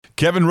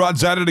Kevin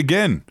Rudd's at it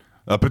again.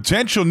 A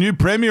potential new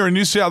premier in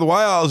New South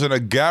Wales and a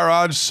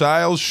garage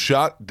sale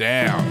shut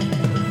down.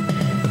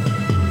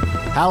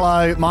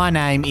 Hello, my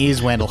name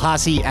is Wendell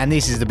Hussey, and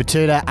this is the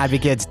Batuta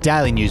Advocate's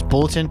Daily News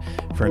Bulletin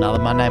for another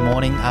Monday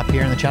morning up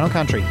here in the Channel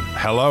Country.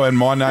 Hello, and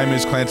my name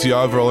is Clancy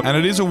Overell, and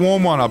it is a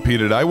warm one up here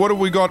today. What have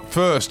we got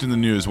first in the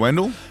news,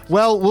 Wendell?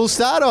 Well, we'll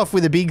start off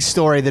with a big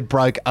story that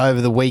broke over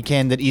the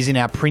weekend that is in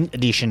our print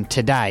edition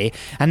today,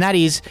 and that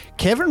is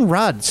Kevin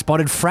Rudd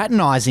spotted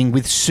fraternising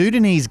with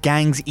Sudanese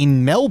gangs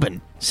in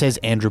Melbourne, says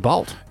Andrew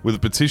Bolt. With a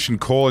petition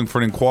calling for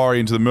an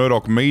inquiry into the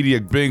Murdoch media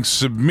being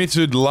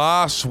submitted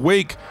last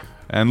week,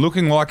 and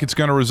looking like it's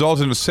going to result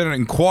in a Senate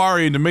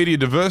inquiry into media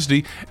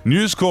diversity,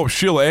 News Corp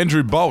shill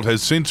Andrew Bolt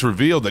has since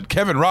revealed that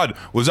Kevin Rudd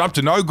was up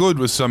to no good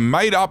with some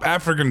made-up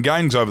African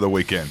gangs over the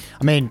weekend.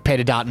 I mean,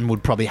 Peter Dutton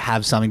would probably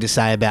have something to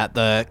say about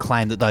the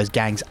claim that those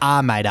gangs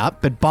are made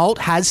up, but Bolt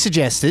has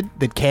suggested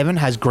that Kevin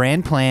has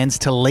grand plans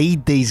to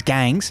lead these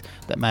gangs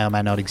that may or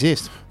may not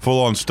exist.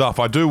 Full-on stuff.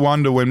 I do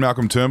wonder when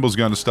Malcolm Turnbull's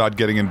going to start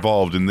getting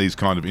involved in these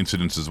kind of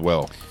incidents as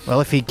well.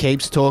 Well, if he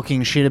keeps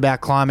talking shit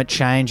about climate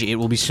change, it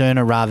will be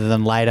sooner rather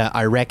than later,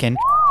 I reckon.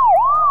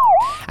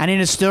 And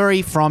in a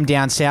story from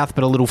down south,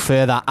 but a little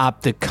further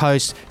up the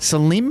coast,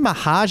 Salim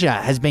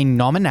Mahaja has been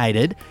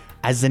nominated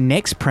as the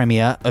next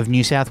Premier of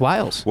New South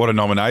Wales. What a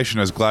nomination,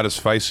 as Gladys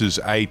faces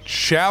a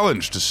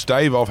challenge to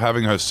stave off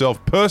having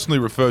herself personally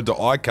referred to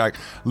ICAC.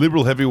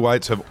 Liberal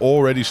heavyweights have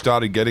already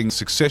started getting a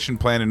succession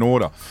plan in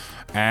order.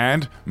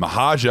 And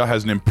Mahaja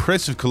has an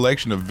impressive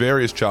collection of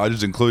various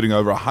charges, including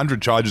over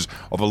 100 charges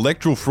of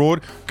electoral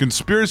fraud,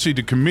 conspiracy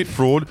to commit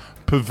fraud,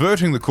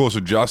 perverting the course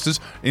of justice,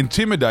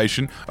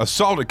 intimidation,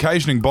 assault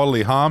occasioning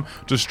bodily harm,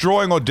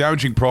 destroying or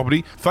damaging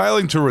property,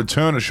 failing to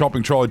return a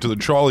shopping trolley to the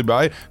trolley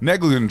bay,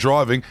 negligent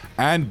driving,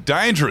 and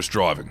dangerous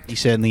driving. He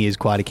certainly is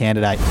quite a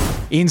candidate.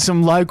 In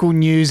some local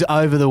news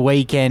over the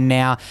weekend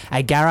now,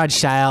 a garage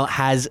sale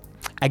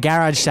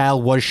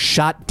was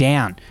shut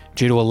down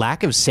due to a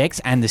lack of Sex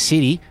and the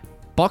City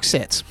box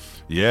sets.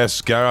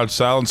 Yes, garage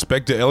sale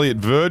inspector Elliot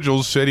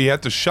Virgil said he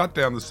had to shut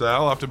down the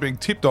sale after being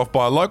tipped off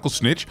by a local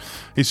snitch.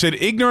 He said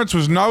ignorance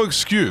was no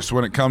excuse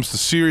when it comes to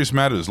serious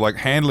matters like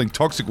handling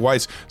toxic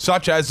waste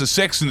such as the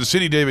Sex and the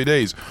City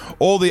DVDs.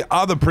 All the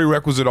other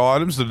prerequisite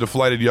items, the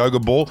deflated yoga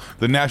ball,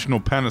 the National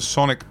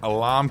Panasonic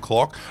alarm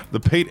clock, the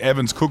Pete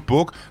Evans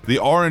cookbook, the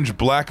orange,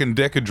 black and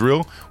Decker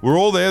drill, were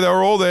all there, they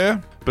were all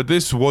there, but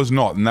this was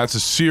not, and that's a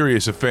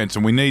serious offence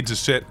and we need to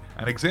set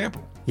an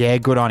example. Yeah,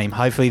 good on him.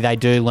 Hopefully they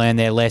do learn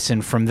their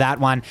lesson from that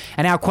one.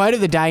 And our quote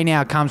of the day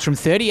now comes from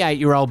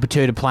 38-year-old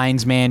Batuta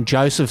Plains man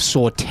Joseph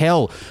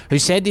Sawtell, who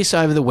said this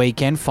over the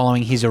weekend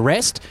following his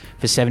arrest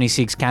for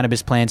 76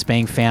 cannabis plants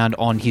being found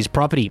on his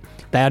property.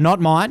 They are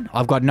not mine.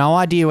 I've got no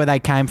idea where they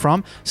came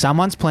from.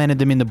 Someone's planted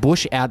them in the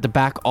bush out the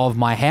back of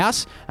my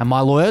house, and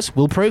my lawyers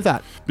will prove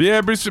that. Yeah,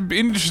 but it's an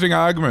interesting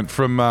argument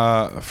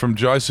from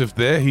Joseph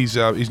there. He's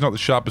not the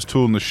sharpest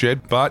tool in the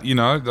shed, but, you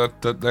know,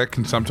 that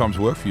can sometimes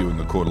work for you in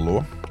the court of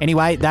law.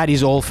 Anyway, that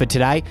is all for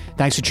today.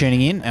 Thanks for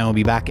tuning in, and we'll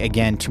be back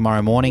again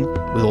tomorrow morning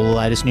with all the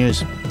latest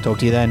news. Talk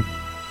to you then.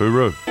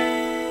 Hooroo.